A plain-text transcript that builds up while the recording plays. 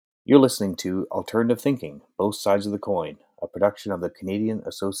You're listening to Alternative Thinking, Both Sides of the Coin, a production of the Canadian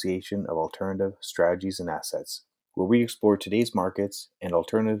Association of Alternative Strategies and Assets, where we explore today's markets and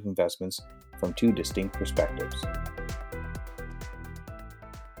alternative investments from two distinct perspectives.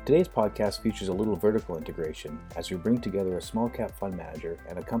 Today's podcast features a little vertical integration as we bring together a small cap fund manager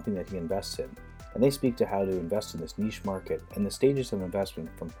and a company that he invests in, and they speak to how to invest in this niche market and the stages of investment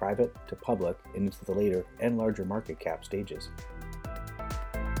from private to public and into the later and larger market cap stages.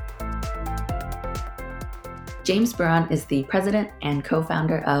 James Buron is the president and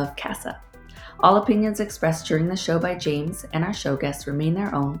co-founder of CASA. All opinions expressed during the show by James and our show guests remain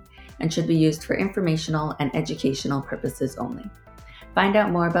their own and should be used for informational and educational purposes only. Find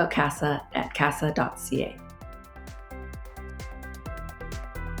out more about CASA at casa.ca.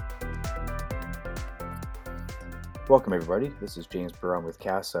 Welcome, everybody. This is James Buron with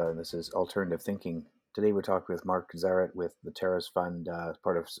CASA, and this is Alternative Thinking. Today, we're talking with Mark Zaret with the Terrace Fund,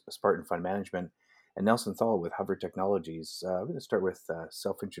 part of Spartan Fund Management, and Nelson Thal with Hover Technologies. We're going to start with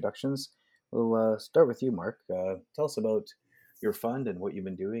self-introductions. We'll start with you, Mark. Tell us about your fund and what you've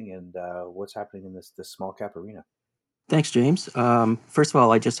been doing and what's happening in this small cap arena. Thanks, James. First of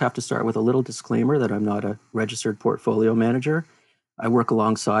all, I just have to start with a little disclaimer that I'm not a registered portfolio manager. I work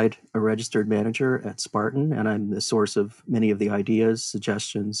alongside a registered manager at Spartan, and I'm the source of many of the ideas,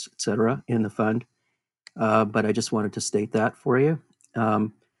 suggestions, etc. in the fund. But I just wanted to state that for you.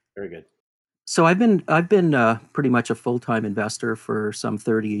 Very good. So I've been pretty much a full-time investor for some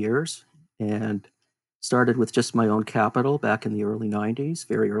 30 years, and started with just my own capital back in the early 90s,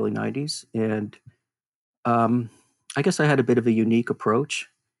 very early 90s, and I guess I had a bit of a unique approach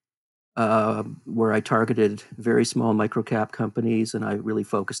where I targeted very small microcap companies, and I really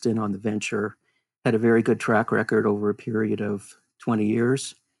focused in on the venture. Had a very good track record over a period of 20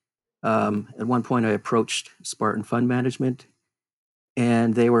 years. At one point, I approached Spartan Fund Management,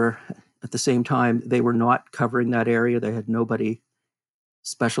 and they were, at the same time, they were not covering that area. They had nobody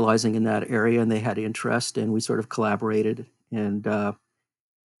specializing in that area, and they had interest, and we sort of collaborated and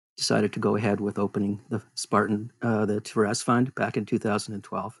decided to go ahead with opening the Spartan, the Terrace Fund back in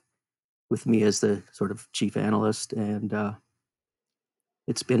 2012 with me as the sort of chief analyst. And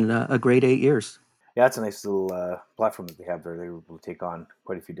it's been a great 8 years. Yeah, that's a nice little platform that they have there. They were able to take on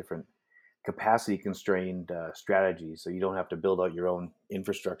quite a few different capacity-constrained strategies, so you don't have to build out your own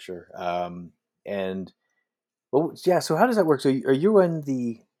infrastructure. So how does that work? So are you in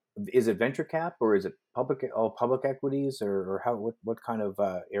the? Is it venture cap or is it public equities or how what kind of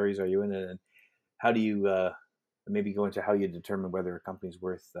areas are you in, and how do you maybe go into how you determine whether a company is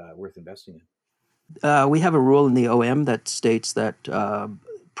worth investing in? We have a rule in the OM that states that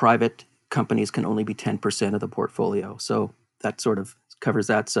private companies can only be 10% of the portfolio. So that sort of covers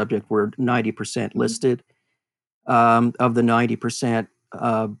that subject. We're 90% listed. Of the 90%,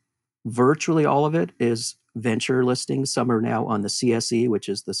 virtually all of it is venture listings. Some are now on the CSE, which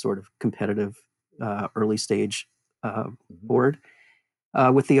is the sort of competitive early stage board,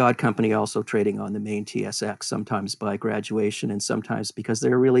 with the odd company also trading on the main TSX, sometimes by graduation and sometimes because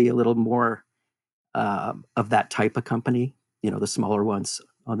they're really a little more of that type of company, the smaller ones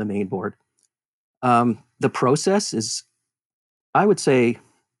on the main board. The process is, I would say,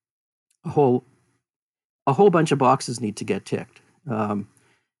 a whole bunch of boxes need to get ticked.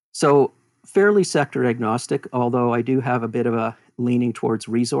 So fairly sector agnostic, although I do have a bit of a leaning towards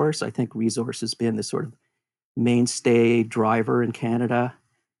resource. I think resource has been the sort of mainstay driver in Canada.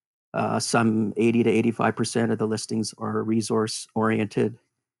 Some 80 to 85% of the listings are resource oriented.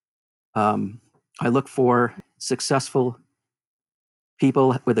 I look for successful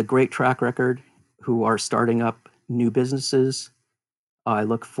people with a great track record who are starting up new businesses. I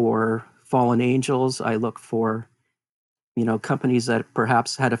look for fallen angels. I look for companies that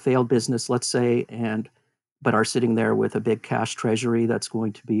perhaps had a failed business, let's say, but are sitting there with a big cash treasury that's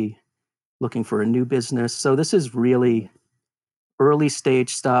going to be looking for a new business. So this is really early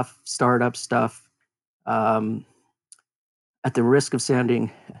stage stuff, startup stuff. At the risk of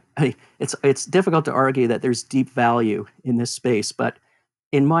sounding, it's difficult to argue that there's deep value in this space, but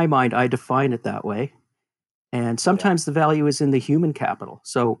in my mind, I define it that way. And sometimes the value is in the human capital.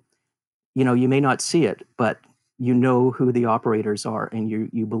 So, you may not see it, but you know who the operators are, and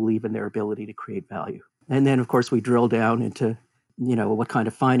you believe in their ability to create value. And then, of course, we drill down into, what kind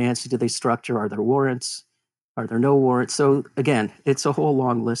of financing do they structure? Are there warrants? Are there no warrants? So again, it's a whole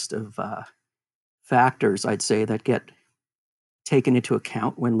long list of factors, I'd say, that get taken into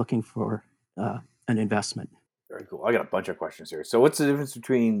account when looking for an investment. Very cool. I got a bunch of questions here. So what's the difference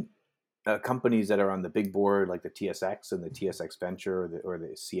between companies that are on the big board, like the TSX and the TSX Venture or the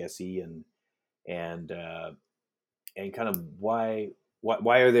CSE, and kind of why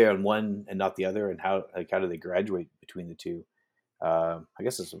why are they on one and not the other, and how do they graduate between the two? I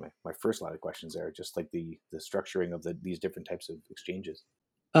guess this is my first line of questions there, just like the structuring of these different types of exchanges.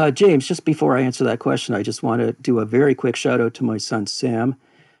 James, just before I answer that question, I just want to do a very quick shout out to my son Sam,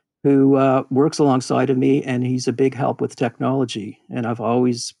 who works alongside of me, and he's a big help with technology. And I've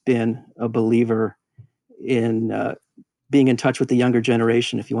always been a believer in being in touch with the younger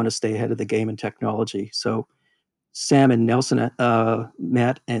generation if you want to stay ahead of the game in technology. So Sam and Nelson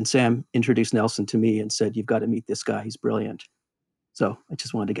met, and Sam introduced Nelson to me and said, "You've got to meet this guy. He's brilliant." So I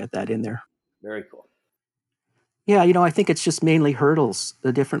just wanted to get that in there. Very cool. Yeah, I think it's just mainly hurdles,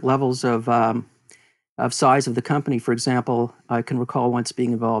 the different levels of size of the company. For example, I can recall once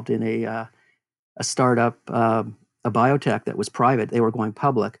being involved in a startup, a biotech that was private. They were going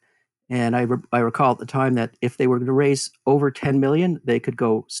public, and I recall at the time that if they were going to raise over 10 million, they could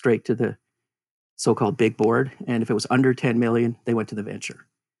go straight to the so-called big board, and if it was under 10 million, they went to the venture.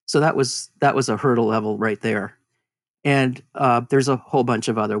 So that was a hurdle level right there. And there's a whole bunch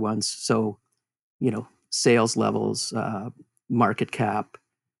of other ones. So sales levels, market cap.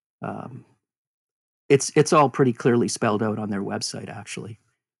 It's all pretty clearly spelled out on their website, actually.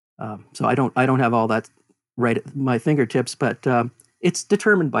 So I don't have all that right at my fingertips, but it's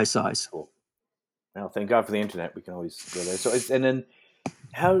determined by size. Cool. Well, thank God for the internet. We can always go there. So, and then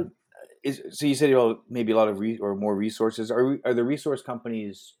how is so? You said maybe a lot of or more resources. Are the resource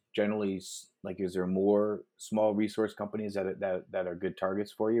companies generally like? Is there more small resource companies that are good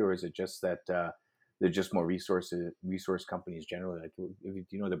targets for you, or is it just that there's just more resource companies generally? Like, do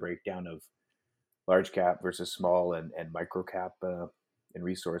you know the breakdown of large cap versus small and micro cap in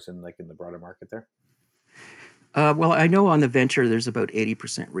resource and like in the broader market there? Well, I know on the venture there's about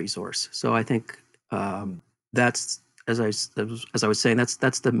 80% resource. So I think that's as I was saying,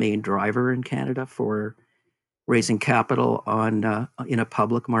 that's the main driver in Canada for raising capital on in a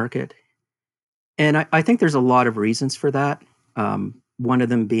public market. And I think there's a lot of reasons for that. One of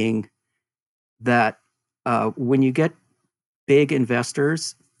them being that when you get big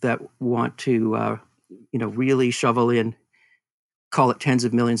investors that want to really shovel in, call it tens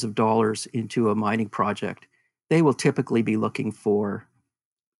of millions of dollars into a mining project, they will typically be looking for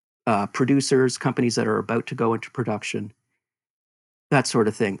producers, companies that are about to go into production, that sort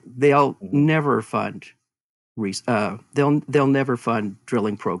of thing. They'll never fund they'll never fund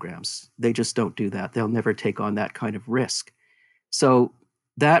drilling programs. They just don't do that. They'll never take on that kind of risk. So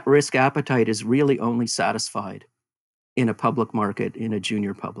that risk appetite is really only satisfied in a public market, in a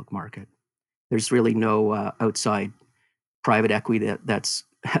junior public market. There's really no outside private equity that's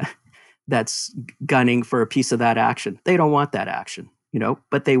that's gunning for a piece of that action. They don't want that action,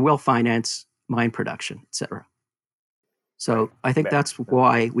 but they will finance mine production, et cetera. So right. I think that's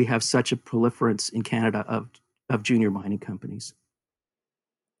why we have such a proliferance in Canada of junior mining companies.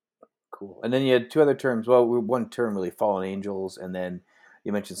 Cool. And then you had two other terms. Well, one term really, fallen angels, and then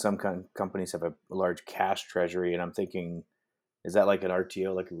you mentioned some companies have a large cash treasury, and I'm thinking, is that like an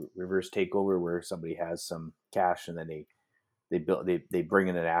RTO, like a reverse takeover, where somebody has some cash and then they bring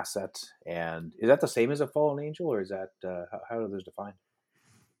in an asset? And is that the same as a fallen angel, or is that how are those defined?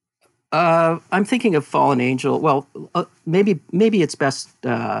 I'm thinking of fallen angel. Well, maybe it's best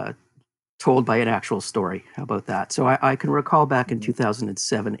told by an actual story. How about that? So I can recall back in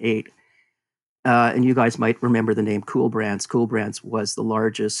 2007-8, and you guys might remember the name Cool Brands. Cool Brands was the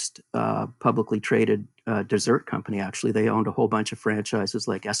largest publicly traded dessert company. Actually, they owned a whole bunch of franchises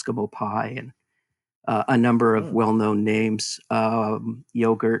like Eskimo Pie and a number of well-known names.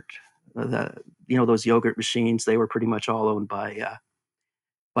 Yogurt, those yogurt machines. They were pretty much all owned by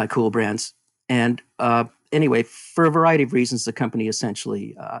Cool Brands. And anyway, for a variety of reasons, the company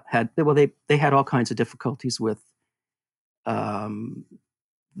essentially they had all kinds of difficulties with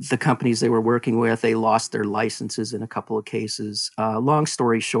the companies they were working with. They lost their licenses in a couple of cases. Long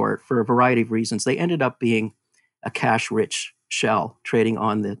story short, for a variety of reasons, they ended up being a cash-rich shell trading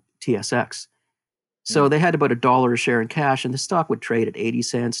on the TSX. So they had about $1 a share in cash, and the stock would trade at 80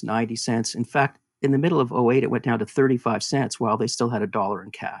 cents, 90 cents. In fact, in the middle of 2008, it went down to 35 cents while they still had $1 in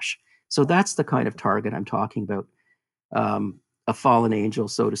cash. So that's the kind of target I'm talking about. A fallen angel,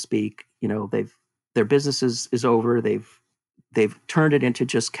 so to speak. Their business is over. They've turned it into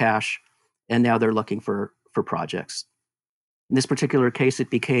just cash, and now they're looking for projects. In this particular case,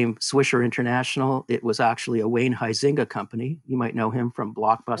 it became Swisher International. It was actually a Wayne Huizenga company. You might know him from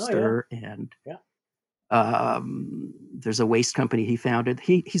Blockbuster and. There's a waste company he founded.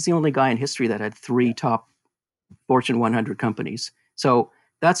 He's the only guy in history that had 3 top Fortune 100 companies. So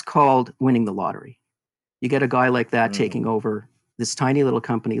that's called winning the lottery. You get a guy like that taking over this tiny little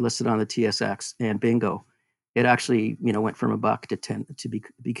company listed on the TSX, and bingo, it actually, went from $1 to 10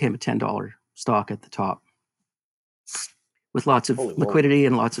 became a $10 stock at the top, with lots of Holy moly. liquidity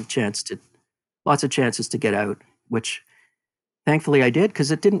and lots of chances to get out, which thankfully I did,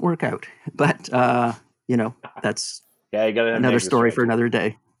 because it didn't work out. But that's Yeah, you got to have an another exit story for strategy. another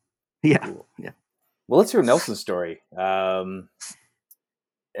day. Yeah. Cool. Yeah. Well, let's hear Nelson's story. And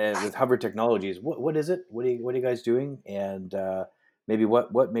with Hover Technologies, what is it? What are you guys doing? And maybe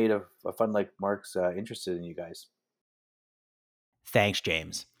what made a fund like Mark's interested in you guys? Thanks,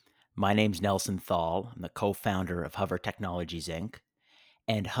 James. My name's Nelson Thal. I'm the co founder of Hover Technologies, Inc.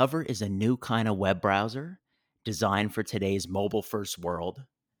 And Hover is a new kind of web browser designed for today's mobile first world.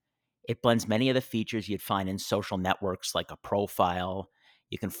 It blends many of the features you'd find in social networks, like a profile.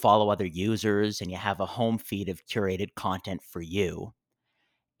 You can follow other users, and you have a home feed of curated content for you.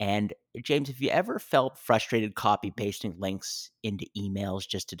 And James, have you ever felt frustrated copy pasting links into emails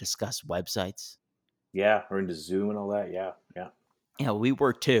just to discuss websites? Yeah, or into Zoom and all that. Yeah, yeah. We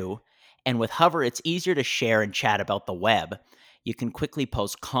were too. And with Hover, it's easier to share and chat about the web. You can quickly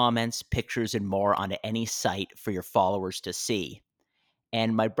post comments, pictures, and more onto any site for your followers to see.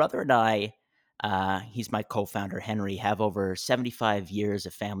 And my brother and I, he's my co founder, Henry, have over 75 years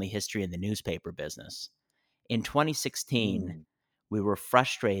of family history in the newspaper business. In 2016, Mm. we were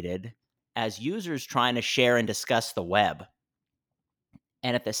frustrated as users trying to share and discuss the web.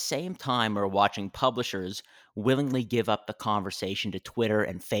 And at the same time, we're watching publishers willingly give up the conversation to Twitter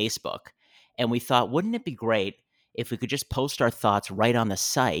and Facebook. And we thought, wouldn't it be great if we could just post our thoughts right on the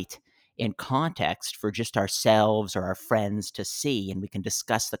site in context for just ourselves or our friends to see, and we can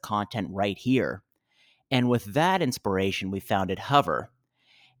discuss the content right here? And with that inspiration, we founded Hover.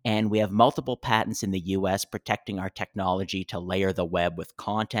 And we have multiple patents in the US protecting our technology to layer the web with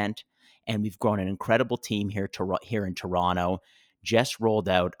content. And we've grown an incredible team here in Toronto, just rolled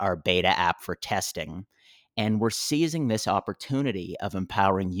out our beta app for testing. And we're seizing this opportunity of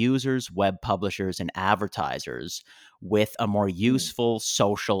empowering users, web publishers, and advertisers with a more Mm. useful,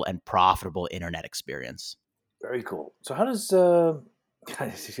 social, and profitable internet experience. Very cool. So how does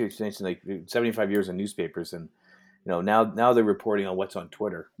kind of you mentioned like 75 years in newspapers, and now they're reporting on what's on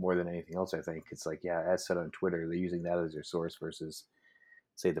Twitter more than anything else. I think it's like, yeah, as said on Twitter, they're using that as their source versus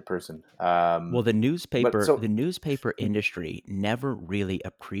say the person. Well, But the so newspaper industry never really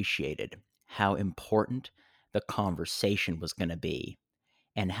appreciated how important the conversation was going to be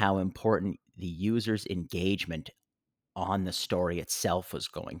and how important the user's engagement on the story itself was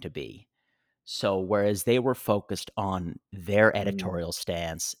going to be. So, whereas they were focused on their mm, editorial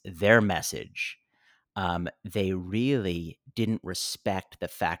stance, their message, they really didn't respect the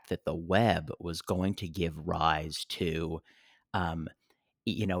fact that the web was going to give rise to um,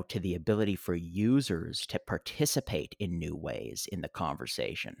 to the ability for users to participate in new ways in the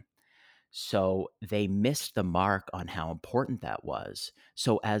conversation. So they missed the mark on how important that was.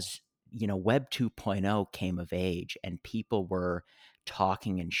 So as Web 2.0 came of age and people were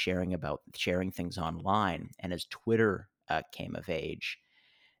talking and sharing things online, and as Twitter came of age,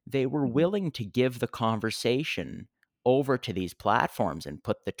 they were mhm. willing to give the conversation over to these platforms and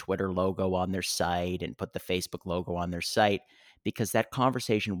put the Twitter logo on their site and put the Facebook logo on their site because that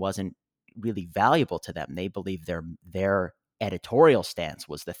conversation wasn't really valuable to them. They believed their editorial stance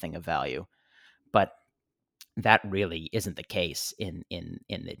was the thing of value, but that really isn't the case in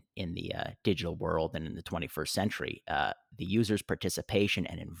the digital world and in the 21st century. The user's participation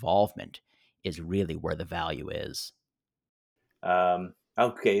and involvement is really where the value is.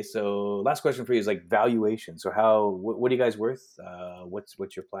 Okay, so last question for you is like valuation. So what are you guys worth?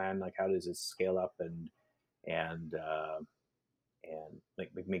 What's your plan? Like, how does it scale up and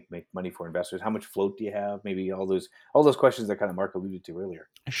like make money for investors? How much float do you have? Maybe all those questions that kind of Mark alluded to earlier.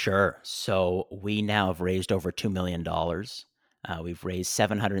 Sure. So we now have raised over $2 million. We've raised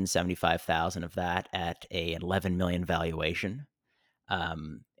 775,000 of that at a 11 million valuation.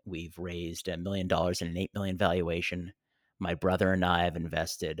 We've raised $1 million in an 8 million valuation. My brother and I have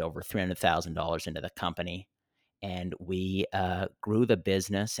invested over $300,000 into the company, and we grew the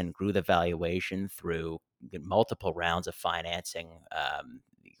business and grew the valuation through multiple rounds of financing,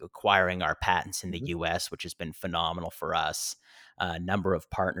 acquiring our patents in the Hmm. US, which has been phenomenal for us. A number of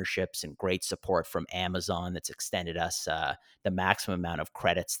partnerships and great support from Amazon that's extended us the maximum amount of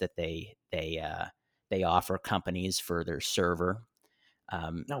credits that they offer companies for their server.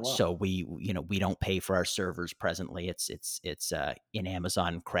 Oh wow. So we don't pay for our servers presently. It's in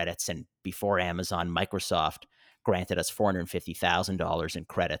Amazon credits, and before Amazon, Microsoft granted us $450,000 in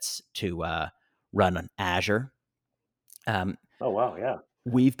credits to run on Azure. Um, Oh wow. Yeah.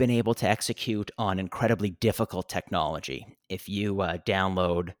 we've been able to execute on incredibly difficult technology. If you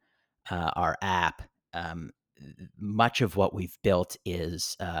download our app, much of what we've built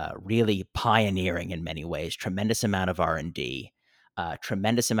is really pioneering in many ways. Tremendous amount of R&D,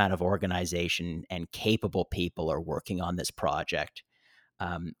 tremendous amount of organization, and capable people are working on this project.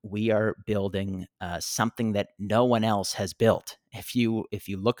 We are building something that no one else has built. If you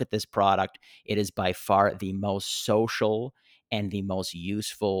look at this product, it is by far the most social and the most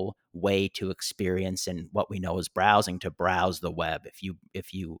useful way to experience, and what we know as browsing, to browse the web.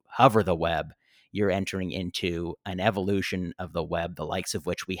 If you hover the web, you're entering into an evolution of the web, the likes of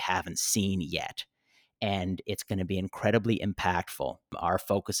which we haven't seen yet. And it's going to be incredibly impactful. Our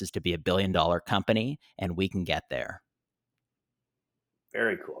focus is to be $1 billion company, and we can get there.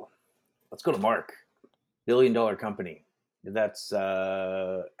 Very cool. Let's go to Mark. $1 billion company. That's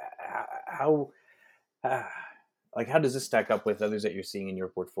how how does this stack up with others that you're seeing in your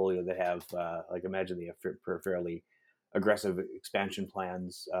portfolio that have imagine they have fairly aggressive expansion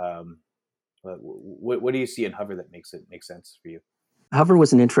plans. What do you see in Hover that makes it make sense for you? Hover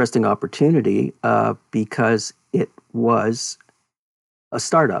was an interesting opportunity because it was a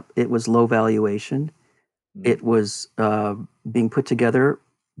startup. It was low valuation. It was being put together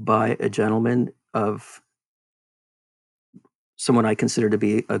by a gentleman of someone I consider to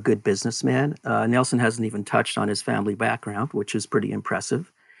be a good businessman. Nelson hasn't even touched on his family background, which is pretty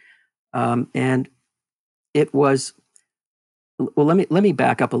impressive. And it was, well, let me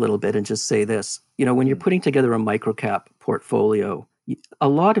back up a little bit and just say this. When you're putting together a microcap portfolio, a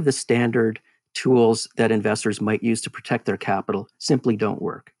lot of the standard tools that investors might use to protect their capital simply don't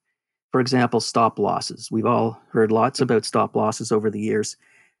work. For example, stop losses. We've all heard lots about stop losses over the years.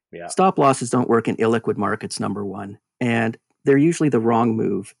 Yeah. Stop losses don't work in illiquid markets, number one. And they're usually the wrong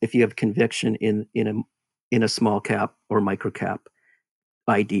move if you have conviction in a small cap or micro cap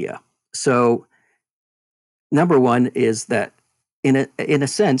idea. So number one is that in a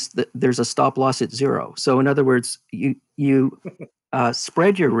sense that there's a stop loss at zero. So in other words, you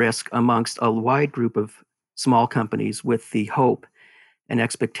spread your risk amongst a wide group of small companies with the hope and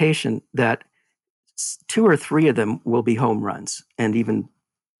expectation that 2 or 3 of them will be home runs, and even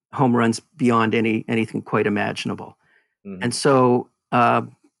home runs beyond anything quite imaginable. Mm-hmm. And so that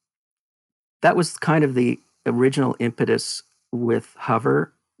was kind of the original impetus with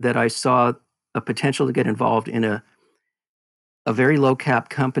Hover, that I saw a potential to get involved in a very low cap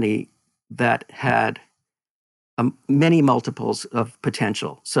company that had many multiples of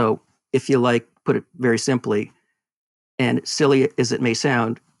potential. So if you put it very simply, and silly as it may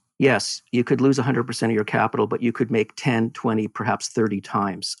sound, yes, you could lose 100% of your capital, but you could make 10, 20, perhaps 30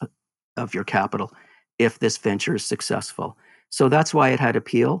 times of your capital if this venture is successful. So that's why it had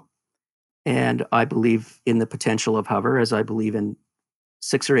appeal. And I believe in the potential of Hover, as I believe in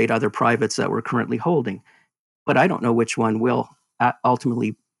 6 or 8 other privates that we're currently holding. But I don't know which one will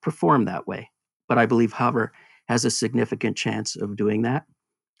ultimately perform that way. But I believe Hover has a significant chance of doing that.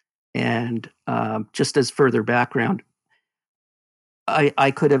 And just as further background,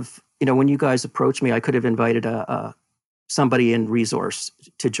 I could have, when you guys approached me, I could have invited somebody in resource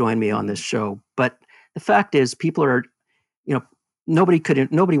to join me on this show. But the fact is, people are, nobody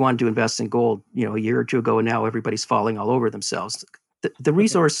wanted to invest in gold, a year or two ago, and now everybody's falling all over themselves. The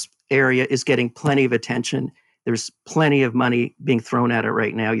resource area is getting plenty of attention. There's plenty of money being thrown at it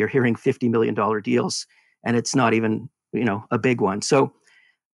right now. You're hearing $50 million deals, and it's not even, a big one. So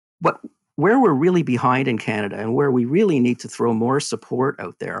where we're really behind in Canada, and where we really need to throw more support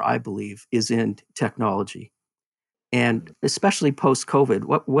out there, I believe, is in technology. And especially post-COVID,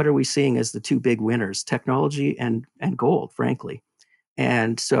 what are we seeing as the two big winners? Technology and gold, frankly.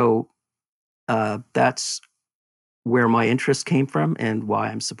 And so that's where my interest came from, and why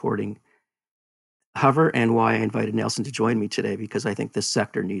I'm supporting Hover, and why I invited Nelson to join me today, because I think this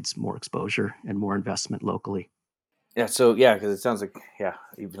sector needs more exposure and more investment locally. Yeah, so because it sounds like,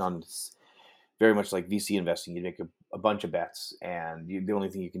 even on very much like VC investing, you make a bunch of bets, and the only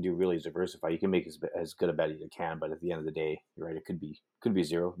thing you can do really is diversify. You can make as good a bet as you can, but at the end of the day, you're right, it could be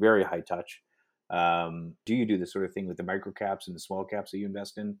zero. Very high touch. Do you do the sort of thing with the micro caps and the small caps that you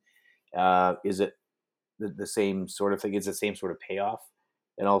invest in? Is it the same sort of thing? Is it the same sort of payoff?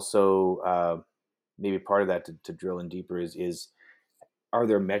 And also, maybe part of that to drill in deeper is are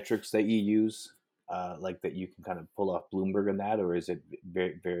there metrics that you use that you can kind of pull off Bloomberg on that, or is it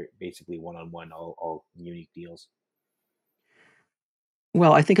very, very basically one-on-one, all unique deals?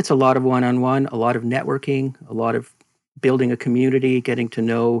 Well, I think it's a lot of one-on-one, a lot of networking, a lot of building a community, getting to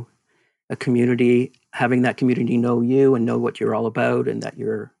know a community, having that community know you and know what you're all about, and that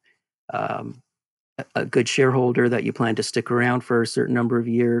you're a good shareholder, that you plan to stick around for a certain number of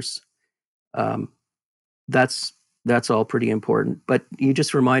years. That's all pretty important. But you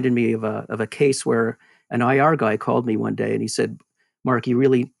just reminded me of a case where an IR guy called me one day and he said, Mark, you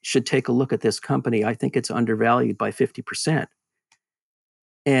really should take a look at this company. I think it's undervalued by 50%.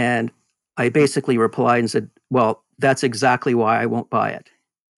 And I basically replied and said, well, that's exactly why I won't buy it.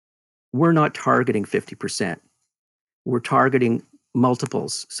 We're not targeting 50%. We're targeting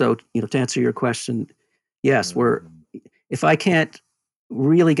multiples. So, to answer your question, yes, if I can't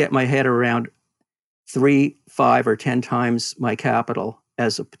really get my head around 3, 5, or 10 times my capital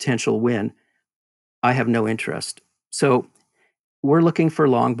as a potential win, I have no interest. So we're looking for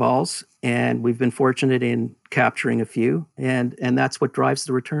long balls, and we've been fortunate in capturing a few, and that's what drives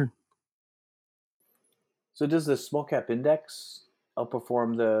the return. So does the small cap index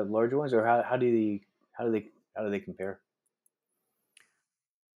outperform the larger ones, or how do they compare?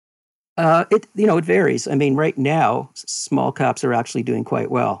 It varies. I mean, right now, small caps are actually doing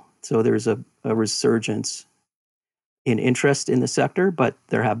quite well. So there's a resurgence in interest in the sector, but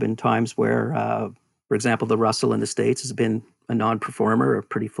there have been times where, for example, the Russell in the States has been a non-performer or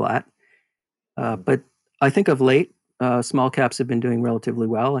pretty flat. But I think of late, small caps have been doing relatively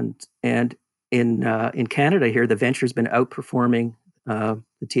well, and in Canada here, the venture's been outperforming the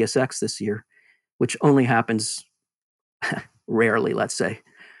TSX this year, which only happens rarely. Let's say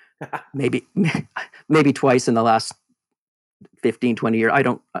maybe twice in the last 15, 20 years. I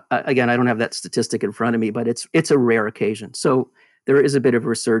don't have that statistic in front of me, but it's a rare occasion. So there is a bit of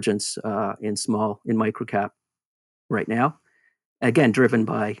resurgence in microcap right now, again driven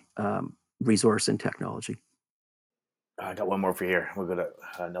by resource and technology. I got one more for here. We'll go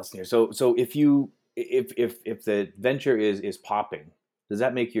to Nelson here. So if the venture is popping, does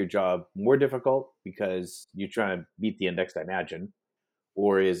that make your job more difficult because you're trying to beat the index, I imagine,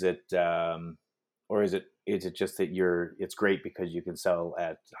 or is it just that it's great because you can sell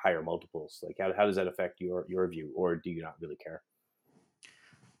at higher multiples? Like how does that affect your view, or do you not really care?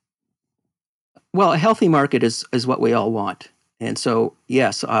 Well, a healthy market is what we all want. And so,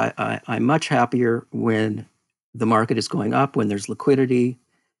 yes, I'm much happier when the market is going up, when there's liquidity,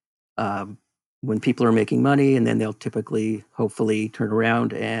 when people are making money, and then they'll typically, hopefully, turn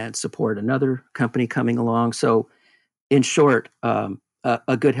around and support another company coming along. So, in short,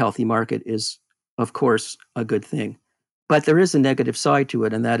 a good, healthy market is, of course, a good thing. But there is a negative side to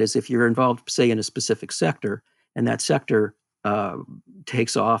it, and that is if you're involved, say, in a specific sector, and that sector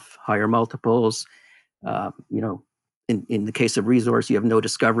takes off higher multiples. In the case of resource, you have no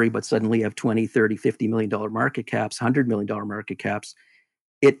discovery, but suddenly you have 20, 30, $50 million market caps, $100 million market caps.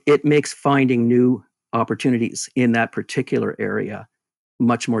 It makes finding new opportunities in that particular area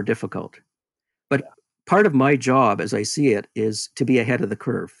much more difficult. But part of my job, as I see it, is to be ahead of the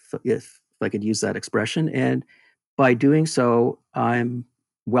curve, if I could use that expression. And by doing so, I'm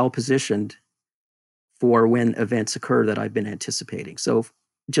well positioned for when events occur that I've been anticipating. So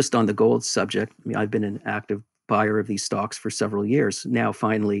just on the gold subject, I mean, I've been an active buyer of these stocks for several years, now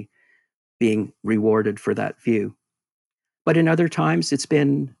finally being rewarded for that view. But in other times, it's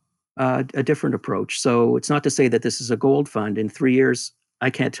been a different approach. So it's not to say that this is a gold fund. In 3 years,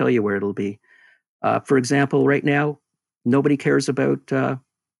 I can't tell you where it'll be. For example, right now, nobody cares about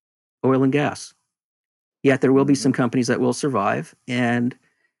oil and gas. Yet there will be some companies that will survive, and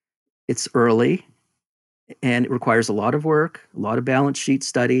it's early, and it requires a lot of work, a lot of balance sheet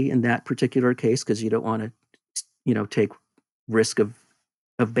study in that particular case, because you don't want to, take risk of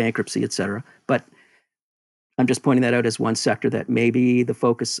bankruptcy, et cetera. But I'm just pointing that out as one sector that may be the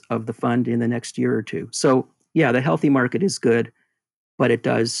focus of the fund in the next year or two. So yeah, the healthy market is good, but it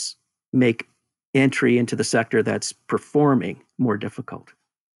does make entry into the sector that's performing more difficult.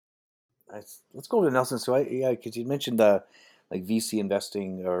 Let's go to Nelson. So because you mentioned like VC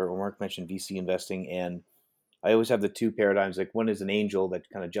investing, or Mark mentioned VC investing, and I always have the two paradigms. Like one is an angel that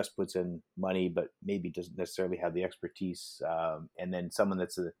kind of just puts in money, but maybe doesn't necessarily have the expertise, and then someone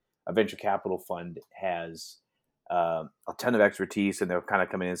that's a venture capital fund has a ton of expertise, and they'll kind of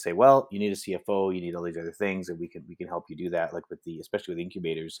come in and say, "Well, you need a CFO, you need all these other things, and we can help you do that." Like especially with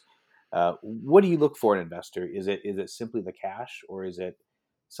incubators. What do you look for in an investor? Is it simply the cash, or is it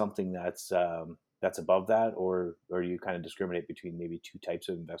something that's above that, or do you kind of discriminate between maybe two types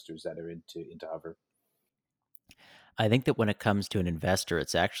of investors that are into Hover? I think that when it comes to an investor,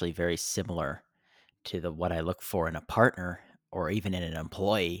 it's actually very similar to what I look for in a partner or even in an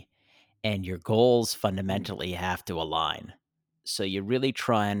employee. And your goals fundamentally have to align. So you really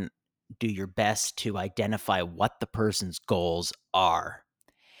try and do your best to identify what the person's goals are.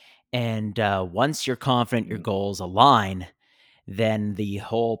 And once you're confident your goals align, then the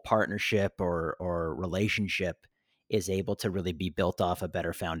whole partnership or relationship is able to really be built off a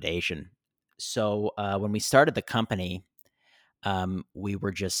better foundation. So when we started the company, we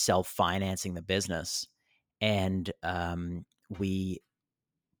were just self-financing the business. and we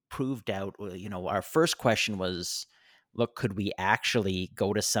proved out, our first question was, look, could we actually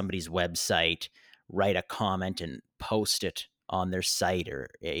go to somebody's website, write a comment and post it on their site,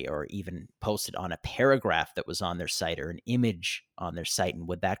 or even post it on a paragraph that was on their site or an image on their site, and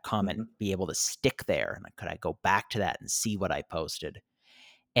would that comment Mm-hmm. be able to stick there, and could I go back to that and see what I posted?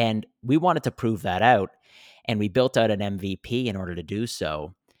 And we wanted to prove that out, and we built out an MVP in order to do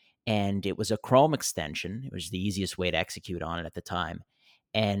so. And it was a Chrome extension. It was the easiest way to execute on it at the time.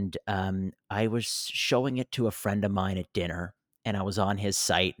 And I was showing it to a friend of mine at dinner, and I was on his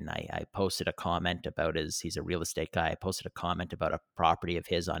site, and I posted a comment about he's a real estate guy. I posted a comment about a property of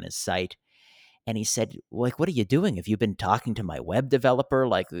his on his site. And he said, like, what are you doing? Have you been talking to my web developer?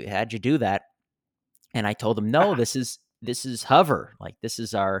 Like, how'd you do that? And I told him, no, this is Hover. Like, this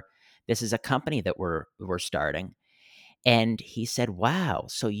is a company that we're starting. And he said, wow,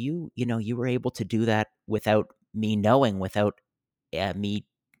 so you were able to do that without me knowing, without me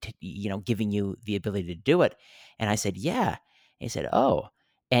giving you the ability to do it. And I said, yeah. He said, oh.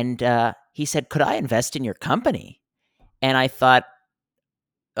 And he said, could I invest in your company? And I thought,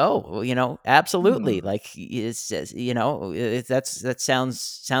 oh, absolutely. Hmm. Like, that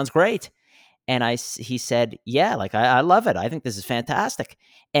sounds great. And he said, yeah, like, I love it. I think this is fantastic.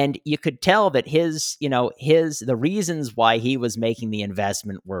 And you could tell that the reasons why he was making the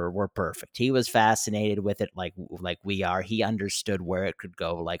investment were perfect. He was fascinated with it, like we are. He understood where it could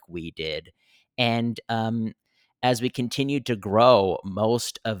go, like we did. And as we continued to grow,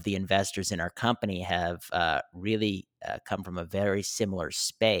 most of the investors in our company have really come from a very similar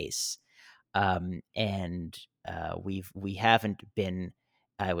space. And we haven't been,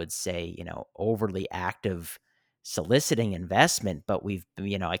 I would say, overly active soliciting investment, but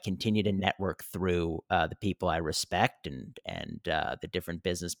I continue to network through the people I respect, and the different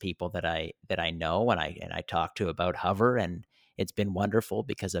business people that I know, and I talk to about Hover. And it's been wonderful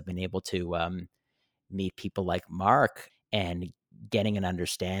because I've been able to meet people like Mark, and getting an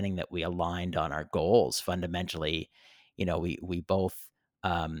understanding that we aligned on our goals. Fundamentally, we both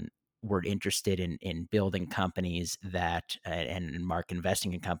um, were interested in building companies that, and Mark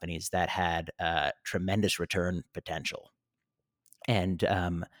investing in companies that had tremendous return potential. And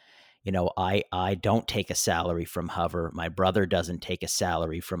I don't take a salary from Hover. My brother doesn't take a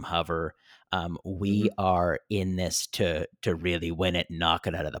salary from Hover. We Mm-hmm. are in this to really win it and knock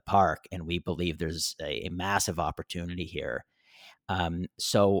it out of the park, and we believe there's a massive opportunity here.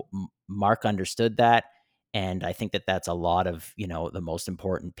 So Mark understood that, and I think that that's a lot of the most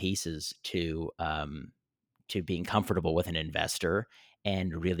important pieces to being comfortable with an investor,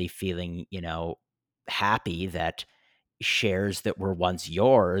 and really feeling happy that shares that were once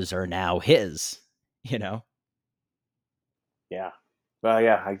yours are now his, you know? Yeah. Well,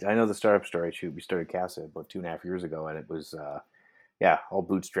 yeah, I know the startup story. Shoot, we started Casa about 2.5 years ago, and it was, yeah, all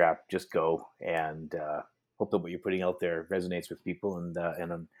bootstrap, just go, and hope that what you're putting out there resonates with people, and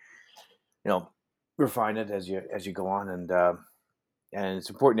you know, refine it as you go on, and it's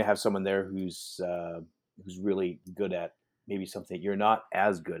important to have someone there who's really good at maybe something you're not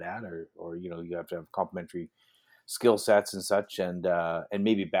as good at, or you have to have complementary skill sets and such, and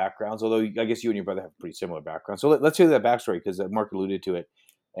maybe backgrounds. Although I guess you and your brother have pretty similar backgrounds. So let's hear that backstory, because Mark alluded to it,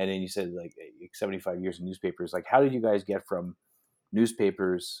 and then you said like 75 years in newspapers. Like, how did you guys get from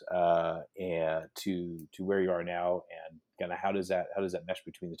newspapers and to where you are now, and kind of how does that mesh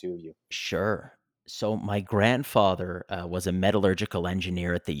between the two of you? Sure. So my grandfather was a metallurgical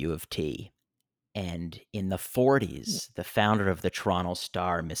engineer at the U of T. And in the 40s, the founder of the Toronto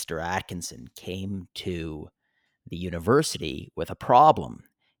Star, Mr. Atkinson, came to the university with a problem.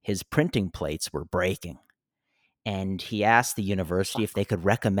 His printing plates were breaking. And he asked the university if they could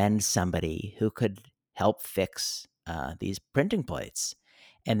recommend somebody who could help fix these printing plates.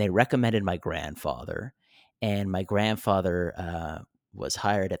 And they recommended my grandfather. And my grandfather was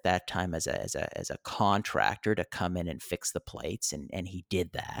hired at that time as a contractor to come in and fix the plates, and he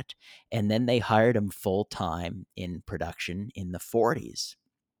did that. And then they hired him full time in production in the 40s.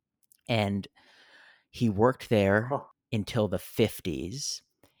 And he worked there Huh. until the 50s,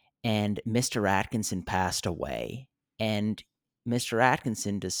 and Mr. Atkinson passed away. And Mr.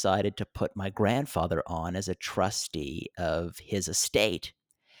 Atkinson decided to put my grandfather on as a trustee of his estate.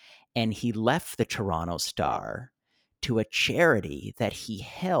 And he left the Toronto Wow. Star to a charity that he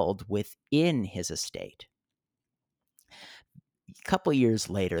held within his estate. A couple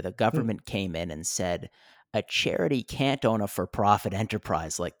years later, the Hmm. government came in and said, a charity can't own a for profit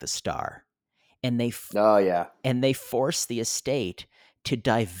enterprise like the Star. And Oh yeah. they forced the estate to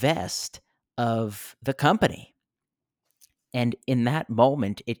divest of the company. And in that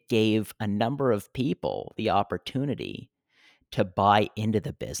moment, it gave a number of people the opportunity to buy into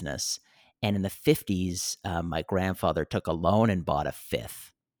the business. And in the 50s, my grandfather took a loan and bought a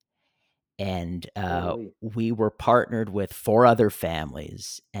fifth. And Holy. we were partnered with 4 other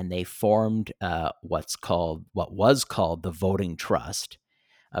families, and they formed what was called the Voting Trust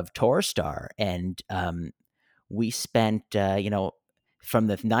of Torstar. And we spent, from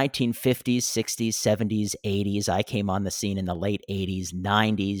the 1950s, 60s, 70s, 80s. I came on the scene in the late 80s,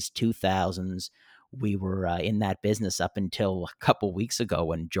 90s, 2000s. We were in that business up until a couple weeks ago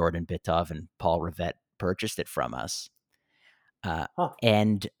when Jordan Bitov and Paul Rivette purchased it from us. Huh.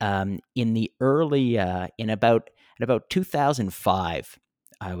 And in the early, in about 2005,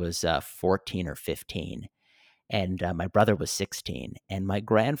 I was 14 or 15, and my brother was 16. And my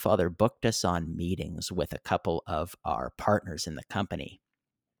grandfather booked us on meetings with a couple of our partners in the company.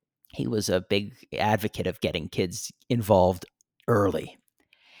 He was a big advocate of getting kids involved early.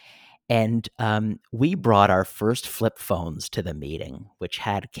 And we brought our first flip phones to the meeting, which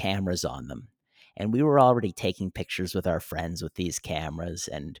had cameras on them. And we were already taking pictures with our friends with these cameras.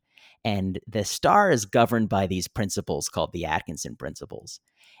 And the Star is governed by these principles called the Atkinson principles.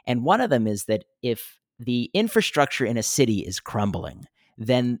 And one of them is that if the infrastructure in a city is crumbling,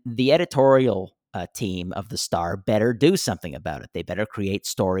 then the editorial team of the Star better do something about it. They better create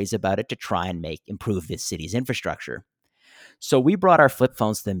stories about it to try and improve this city's infrastructure. So we brought our flip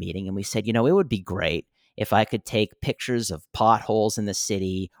phones to the meeting and we said, it would be great if I could take pictures of potholes in the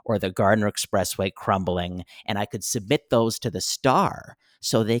city or the Gardner Expressway crumbling, and I could submit those to the Star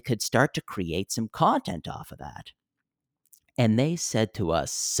so they could start to create some content off of that. And they said to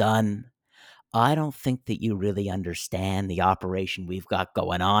us, son, I don't think that you really understand the operation we've got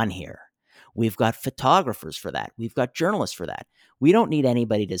going on here. We've got photographers for that. We've got journalists for that. We don't need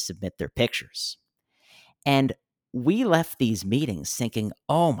anybody to submit their pictures. And we left these meetings thinking,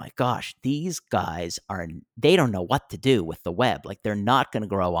 oh my gosh, these guys they don't know what to do with the web. Like, they're not going to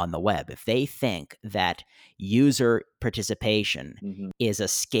grow on the web. If they think that user participation Hmm. is a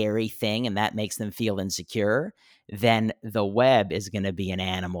scary thing and that makes them feel insecure, then the web is going to be an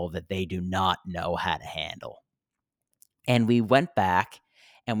animal that they do not know how to handle. And we went back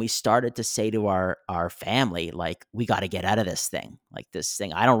and we started to say to our family, like, we got to get out of this thing. Like, this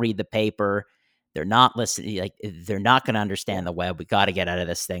thing, I don't read the paper. They're not listening. Like, they're not going to Yeah. understand the web. We got to get out of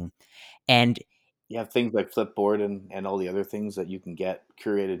this thing. And You have things like Flipboard and all the other things that you can get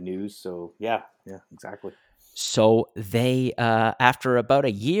curated news. So yeah, exactly. so they, after about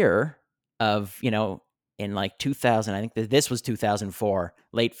a year of, in like 2000, I think this was 2004,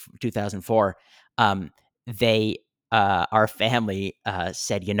 late 2004, they, our family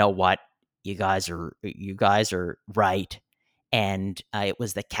said, you know what, you guys are right. And it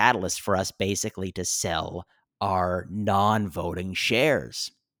was the catalyst for us basically to sell our non-voting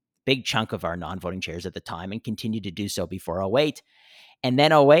shares, big chunk of our non-voting shares at the time, and continued to do so before '08. And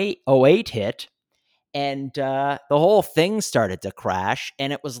then '08 hit, and the whole thing started to crash,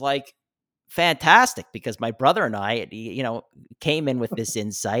 and it was like fantastic because my brother and I, came in with this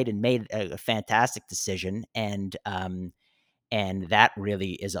insight and made a fantastic decision. And that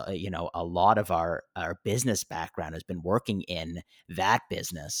really is a lot of our business background has been working in that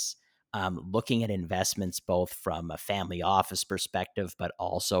business, looking at investments both from a family office perspective but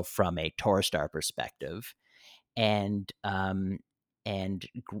also from a Torstar perspective, and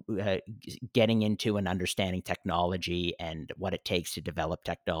getting into and understanding technology and what it takes to develop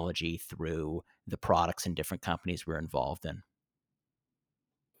technology through the products and different companies we're involved in.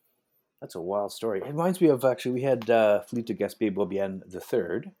 That's a wild story. It reminds me of, actually, we had Philippe de Gaspé-Beaubien the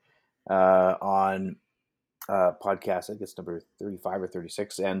third on podcast. I guess number 35 or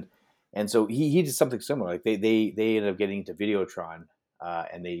 36, and so he did something similar. Like they ended up getting into Videotron,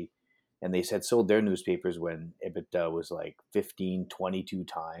 and they had sold their newspapers when EBITDA was like 15, 22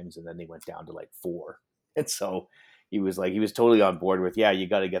 times, and then they went down to like 4. And so he was totally on board with, yeah, you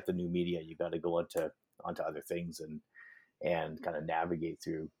got to get the new media, you got to go onto other things and kind of navigate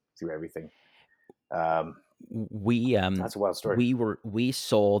through everything. Um, We that's a wild story. we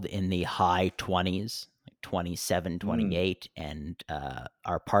sold in the high 20s, like 27, Mm. 28, and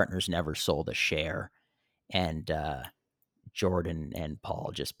our partners never sold a share. And Jordan and Paul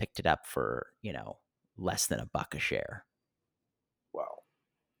just picked it up for, less than $1 a share. Wow,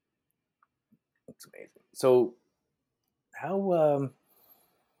 that's amazing. So how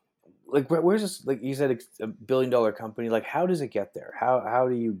like where's this, like you said, a $1 billion company, like how does it get there? How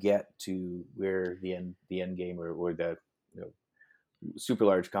do you get to where the end game, or the, you know, super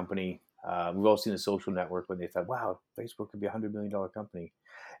large company? We've all seen the Social Network when they thought, wow, Facebook could be $100 million company.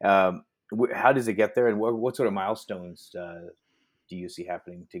 How does it get there, and what sort of milestones do you see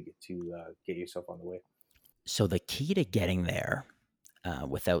happening to get yourself on the way? So the key to getting there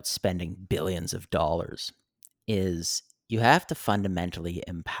without spending billions of dollars is you have to fundamentally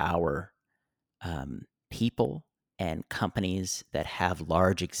empower people and companies that have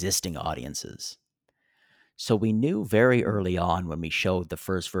large existing audiences. So we knew very early on when we showed the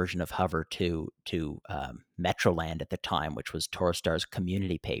first version of Hover to Metroland at the time, which was Torstar's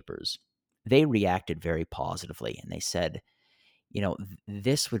community papers. They reacted very positively, and they said,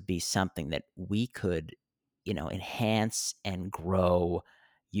 this would be something that we could, enhance and grow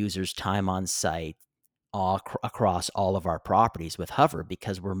users' time on site across all of our properties with Hover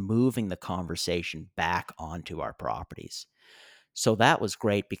because we're moving the conversation back onto our properties. So that was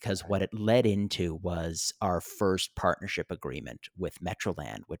great because what it led into was our first partnership agreement with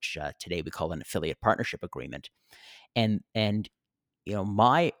Metroland, which today we call an affiliate partnership agreement. And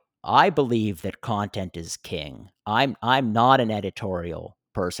my I believe that content is king. I'm not an editorial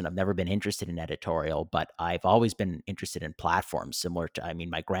person. I've never been interested in editorial, but I've always been interested in platforms similar to, I mean,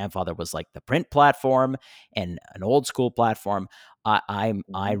 my grandfather was like the print platform and an old school platform.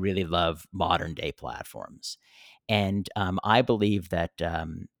 I really love modern day platforms. And I believe that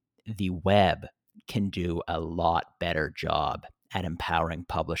the web can do a lot better job at empowering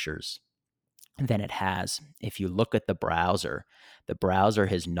publishers than it has. If you look at the browser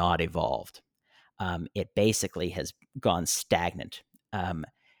has not evolved. It basically has gone stagnant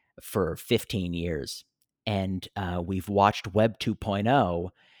for 15 years. And we've watched Web 2.0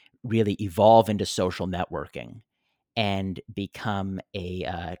 really evolve into social networking and become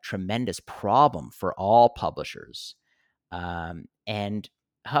a tremendous problem for all publishers. And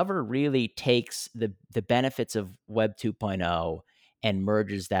Hover really takes the benefits of Web 2.0 and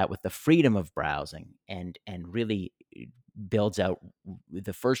merges that with the freedom of browsing and really builds out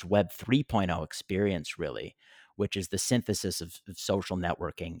the first Web 3.0 experience, really, which is the synthesis of social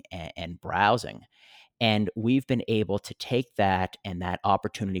networking and browsing. And we've been able to take that and that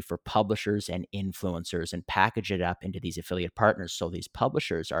opportunity for publishers and influencers and package it up into these affiliate partners. So these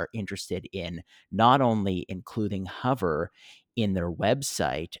publishers are interested in not only including Hover in their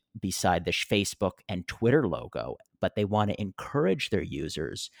website beside the Facebook and Twitter logo, but they want to encourage their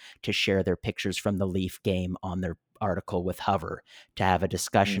users to share their pictures from the Leaf game on their article with Hover, to have a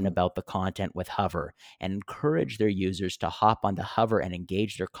discussion about the content with Hover, and encourage their users to hop onto Hover and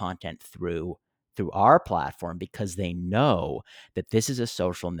engage their content through our platform because they know that this is a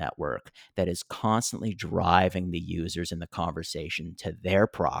social network that is constantly driving the users in the conversation to their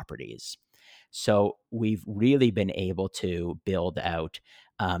properties. So we've really been able to build out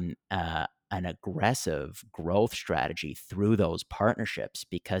an aggressive growth strategy through those partnerships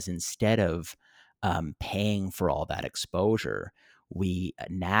because instead of paying for all that exposure, we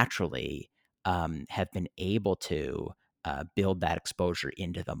naturally have been able to build that exposure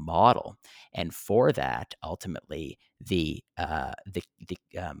into the model, and for that, ultimately, the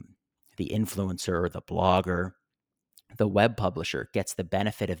influencer, the blogger, the web publisher gets the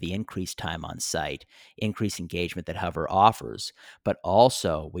benefit of the increased time on site, increased engagement that Hover offers, but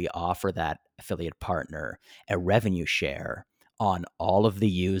also we offer that affiliate partner a revenue share on all of the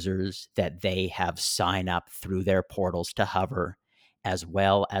users that they have sign up through their portals to Hover, as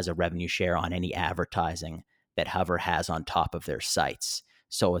well as a revenue share on any advertising that Hover has on top of their sites.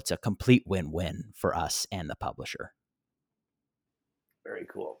 So it's a complete win-win for us and the publisher. Very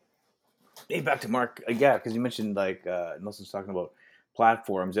cool. Hey, back to Mark. Yeah, because you mentioned like Nelson's talking about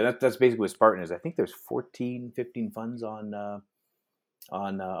platforms, and that's basically what Spartan is. I think there's 14, 15 funds on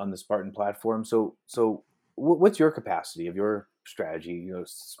the Spartan platform. So what's your capacity of your strategy?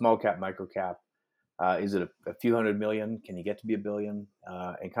 Small cap, micro cap. Is it a few hundred million? Can you get to be a billion?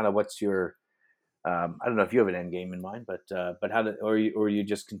 And kind of what's your I don't know if you have an end game in mind, but how do or you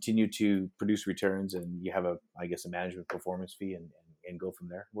just continue to produce returns and you have I guess a management performance fee and go from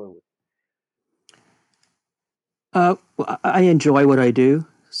there? Well, I enjoy what I do,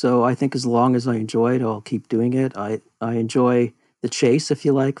 so I think as long as I enjoy it, I'll keep doing it. I enjoy the chase, if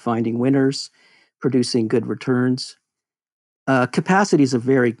you like, finding winners, producing good returns. Capacity is a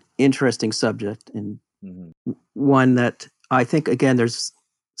very interesting subject and one that I think, again, there's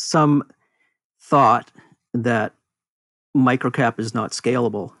some thought that microcap is not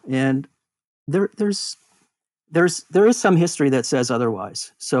scalable, and there is some history that says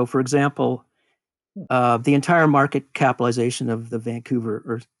otherwise. So, for example, the entire market capitalization of the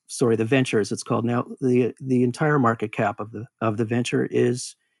the venture, as it's called now, the entire market cap of the venture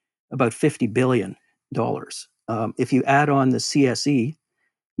is about $50 billion. If you add on the CSE,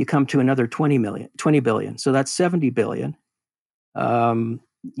 you come to another 20 billion. So that's 70 billion.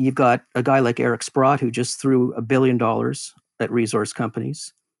 You've got a guy like Eric Sprott who just threw $1 billion at resource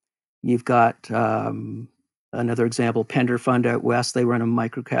companies. You've got another example, Pender Fund out west. They run a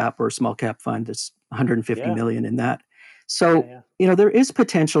microcap or small cap fund that's 150 Yeah. million in that. So, Yeah. there is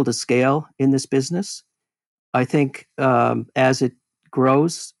potential to scale in this business. I think as it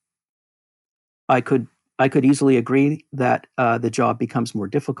grows, I could easily agree that the job becomes more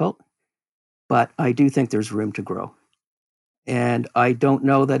difficult, but I do think there's room to grow. And I don't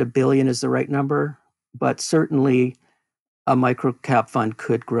know that $1 billion is the right number, but certainly a microcap fund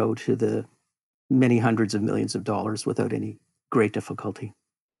could grow to the many hundreds of millions of dollars without any great difficulty.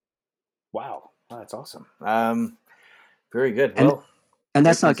 Wow. Oh, that's awesome. Very good. And Well,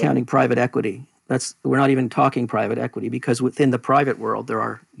 that's not insight. counting private equity. We're not even talking private equity, because within the private world there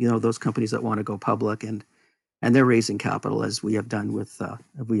are those companies that want to go public, and they're raising capital, as we have done with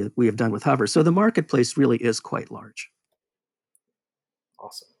we have done with Hover. So the marketplace really is quite large.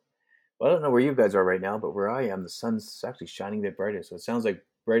 Awesome. Well, I don't know where you guys are right now, but where I am, the sun's actually shining a bit brighter. So it sounds like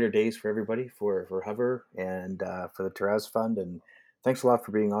brighter days for everybody, for Hover and for the Terraz Fund. And thanks a lot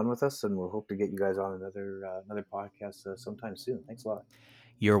for being on with us. And we'll hope to get you guys on another podcast sometime soon. Thanks a lot.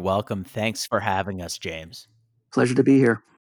 You're welcome. Thanks for having us, James. Pleasure to be here.